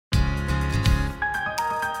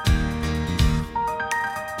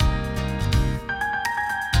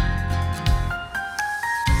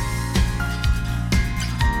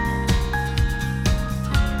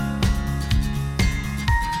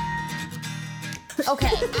Okay,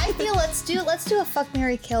 I feel let's do a fuck,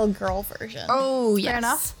 marry, kill girl version. Oh, yes. Fair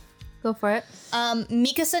enough. Go for it.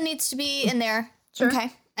 Mikasa needs to be in there. Sure.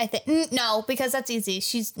 Okay. I think no, because that's easy.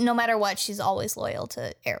 She's no matter what, she's always loyal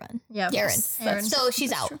to Eren. Yeah. Eren. So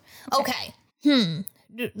she's out. Okay.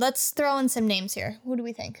 Let's throw in some names here. Who do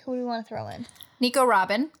we think? Who do we want to throw in? Nico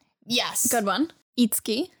Robin. Yes. Good one.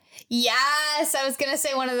 Itsuki Yes, I was gonna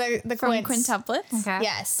say one of the from quints. Quintuplets. Okay.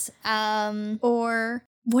 Yes. Or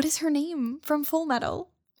what is her name from Full Metal?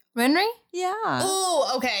 Winry? Yeah.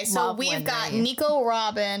 Oh, okay. So Love we've got Winry. Nico,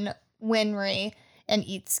 Robin, Winry, and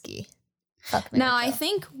Itsuki. Fuck, Now, I Mariko.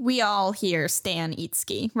 think we all here stan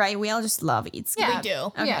Itsuki, right? We all just love Itsuki. Yeah. we do.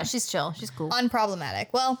 Okay. Yeah, she's chill. She's cool. Unproblematic.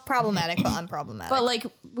 Well, problematic, but unproblematic. But, like,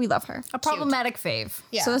 we love her. A problematic fave.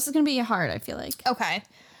 yeah. So this is going to be hard, I feel like. Okay.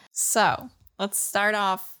 So, let's start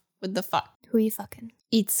off with the fuck. Who you fucking?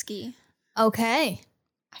 Itsuki. Okay.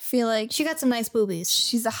 I feel like She got some nice boobies.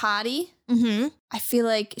 she's a hottie. Mm-hmm. I feel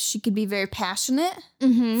like she could be very passionate. I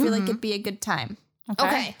Mm-hmm. feel like it'd be a good time.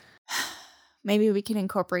 Okay. Maybe we can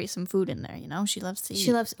incorporate some food in there, you know? She loves to eat.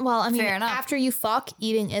 She loves. Well, I mean, Fair enough. after you fuck,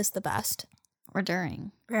 eating is the best. Or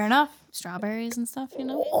during. Fair enough. Strawberries and stuff, you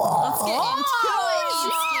know? Let's get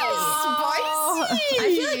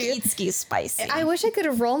I feel like Itsuki's spicy. I wish I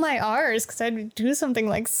could roll my R's because I'd do something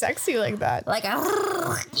like sexy like that. Like a.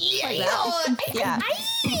 Yeah. Yeah. I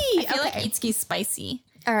feel like Okay. Itsuki's spicy.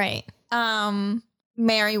 All right.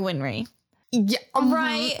 Mary Winry. Yeah.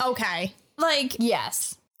 Right. Okay. Like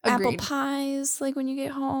Yes. apple Agreed. pies, like when you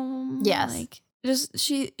get home. Yes. Like just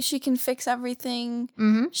she can fix everything.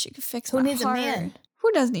 Mm-hmm. She can fix Who my needs a heart. man?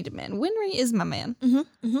 Who does need a man? Winry is my man.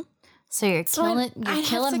 So you're So killing. I'd You're have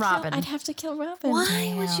killing to Robin. I'd have to kill Robin.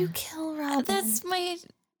 Why would Damn. you kill Robin? That's my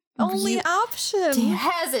only option.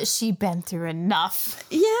 Hasn't she been through enough?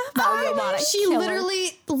 Yeah. She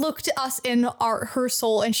literally looked us in her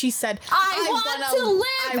soul and she said, I want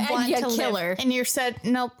to live, and you kill her. And you said,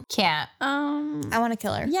 nope, Can't. I want to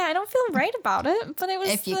kill her. Yeah, I don't feel right about it, but it was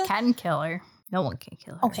If you can kill her, no one can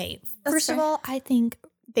kill her. Okay, first of fair. all, I think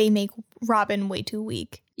they make Robin way too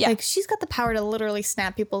weak. Yeah. Like, she's got the power to literally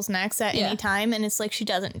snap people's necks at Yeah. any time, and it's like she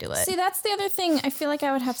doesn't do it. See, that's the other thing. I feel like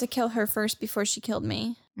I would have to kill her first before she killed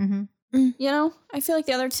me. Mm-hmm. You know? I feel like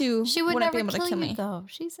the other two She would wouldn't never be able to kill you, me. though.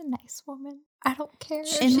 She's a nice woman. I don't care.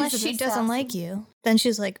 Unless She's she an doesn't assassin. like you, then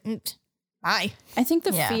she's like, bye. I think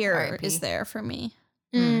the Yeah, fear R.I.P. is there for me,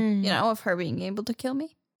 Mm. you know, of her being able to kill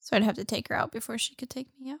me. So I'd have to take her out before she could take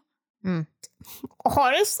me out.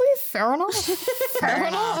 Honestly, fair enough. Fair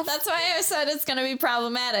enough. That's why I said it's going to be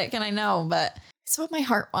problematic, and I know, but it's what my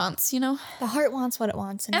heart wants, you know? The heart wants what it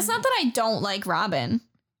wants. And It's not that I don't like Robin.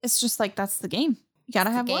 It's just like, that's the game. You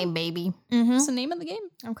gotta have Game, one. baby. It's the name of the game.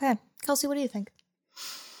 Okay. Kelsey, what do you think?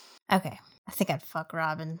 Okay. I think I'd fuck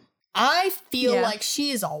Robin. I feel Yeah. like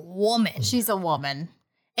she is a woman. She's a woman.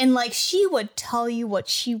 And like she would tell you what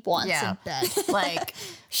she wants Yeah. in bed. Like,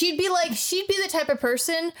 she'd be the type of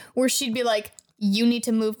person where she'd be like, you need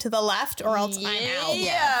to move to the left or else I'm out.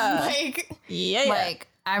 Yeah. Like, Yeah. like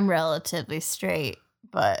I'm relatively straight,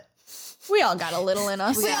 but We all got a little in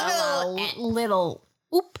us. we got a little.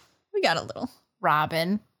 Oop. We got a little.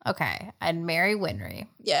 Robin. Okay. I'd marry Winry.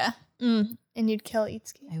 Yeah. and you'd kill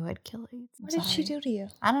Itsuki. I would kill her. What did she do to you?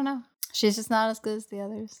 I don't know. She's just not as good as the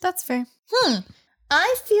others. That's fair.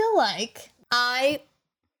 I feel like I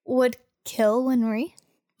would kill Winry.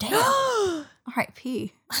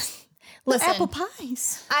 R.I.P. Listen, Apple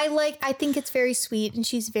pies. I think it's very sweet and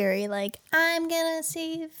she's very like, I'm gonna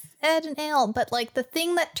save Ed and Ale. But like the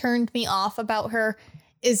thing that turned me off about her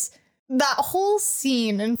is that whole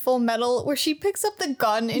scene in Full Metal where she picks up the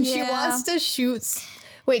gun and she Yeah. wants to shoot.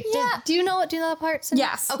 Wait, Yeah. do you know that part? Cindy?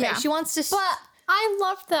 Yes, Okay, yeah. she wants to. But I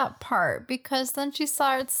loved that part because then she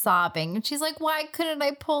started sobbing and she's like, "Why couldn't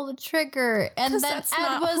I pull the trigger?" And then That's Ed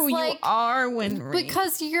not was who like, you are, Winry.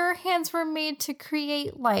 "Because your hands were made to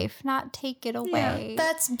create life, not take it away."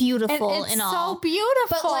 That's beautiful and it's and all. so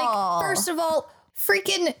beautiful. But like, first of all,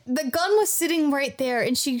 freaking the gun was sitting right there,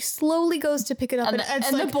 and she slowly goes to pick it up, and, Ed's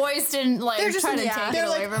and like, the boys didn't like they're just try to yeah, take they're it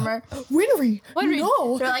away like, from her. Winry, Winry.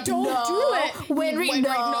 no, They're like, don't no. do it. Winry,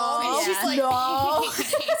 no. And she's Yeah. like, No.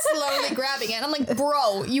 slowly grabbing it. I'm like,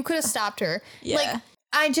 bro, you could have stopped her. Yeah. Like,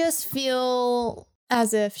 I just feel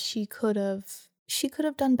as if she could have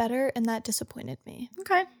done better, and that disappointed me.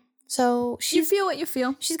 okay. So You she's feel what you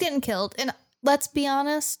feel. she's getting killed, and let's be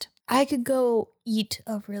honest, I could go eat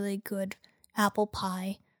a really good apple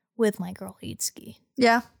pie with my girl Itsuki.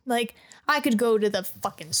 Yeah. Like, I could go to the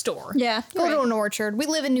fucking store. Yeah. Go to an orchard. We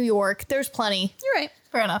live in New York. There's plenty. You're right.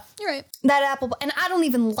 Fair enough. You're right. That apple, and I don't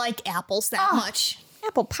even like apples that much.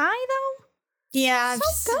 Apple pie, though? Yeah, So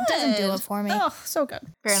just doesn't do good. it for me. Oh, so good.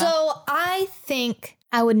 Fair enough. So I think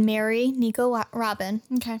I would marry Nico Robin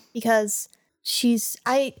Okay. because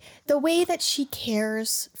the way that she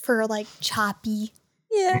cares for like Choppy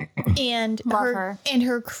Yeah. and Love her her. and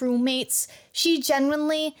her crewmates, she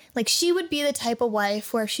genuinely like she would be the type of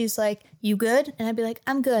wife where she's like, "You good?" And I'd be like,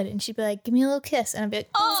 "I'm good." And she'd be like, "Give me a little kiss." And I'd be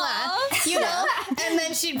like, "Mwah," you know? And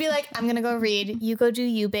then she'd be like, "I'm gonna go read. You go do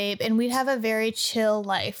you, babe." And we'd have a very chill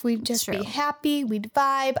life. We'd just be True. happy. We'd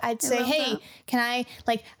vibe. I'd say, love "Hey, that. can I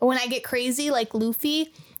like when I get crazy like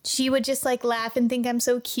Luffy?" She would just like laugh and think I'm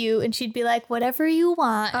so cute, and she'd be like, "Whatever you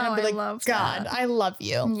want." And Oh, I'd be I like, love "God, that. I love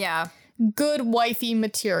you." Yeah. Good wifey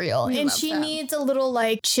material. We and love she that. needs a little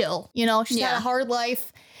like chill. You know, she's had Yeah. a hard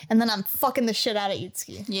life, and then I'm fucking the shit out of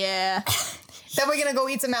Itsuki. Yeah. Then we're gonna go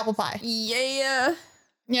eat some apple pie. Yeah.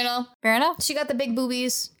 You know? Fair enough. She got the big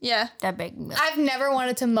boobies. Yeah. That big. I've never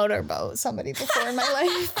wanted to motorboat somebody before in my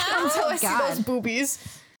life until I see God. those boobies.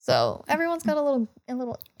 So everyone's got a little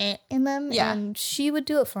ant in them, Yeah. and she would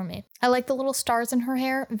do it for me. I like the little stars in her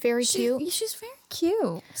hair, very cute. She's very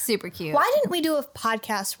cute. Super cute. Why didn't we do a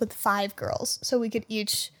podcast with 5 girls so we could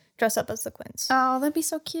each dress up as the Quins? Oh, that'd be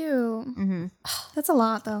so cute. Mm-hmm. That's a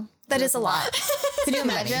lot, though. That is a lot. Could you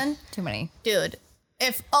imagine? Too many. Dude,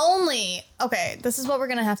 if only. Okay, this is what we're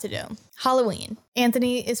gonna have to do. Halloween.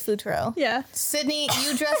 Anthony is Futuro. Yeah. Sydney,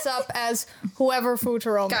 you dress up as whoever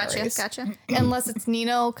Futuro marries. Gotcha. Unless it's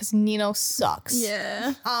Nino, because Nino sucks.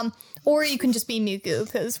 Yeah. Or you can just be Miku,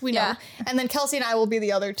 because we know. Yeah. And then Kelsey and I will be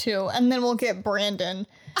the other 2, and then we'll get Brandon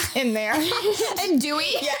in there. And Dewey.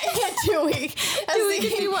 Yeah, and Dewey. Dewey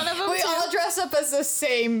could be one of them, We too. all dress up as the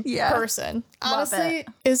same Yeah. person. Love Honestly,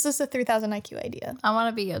 is this a 3000 IQ idea? I want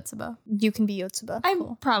to be Yotsuba. You can be Yotsuba. I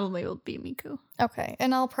probably will be Miku. Okay,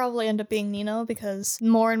 and I'll probably end up being Nino because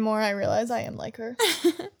more and more I realize I am like her.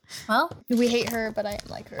 Well, We hate her, but I am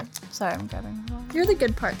like her. sorry, I'm grabbing. You're the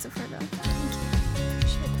good parts of her, though.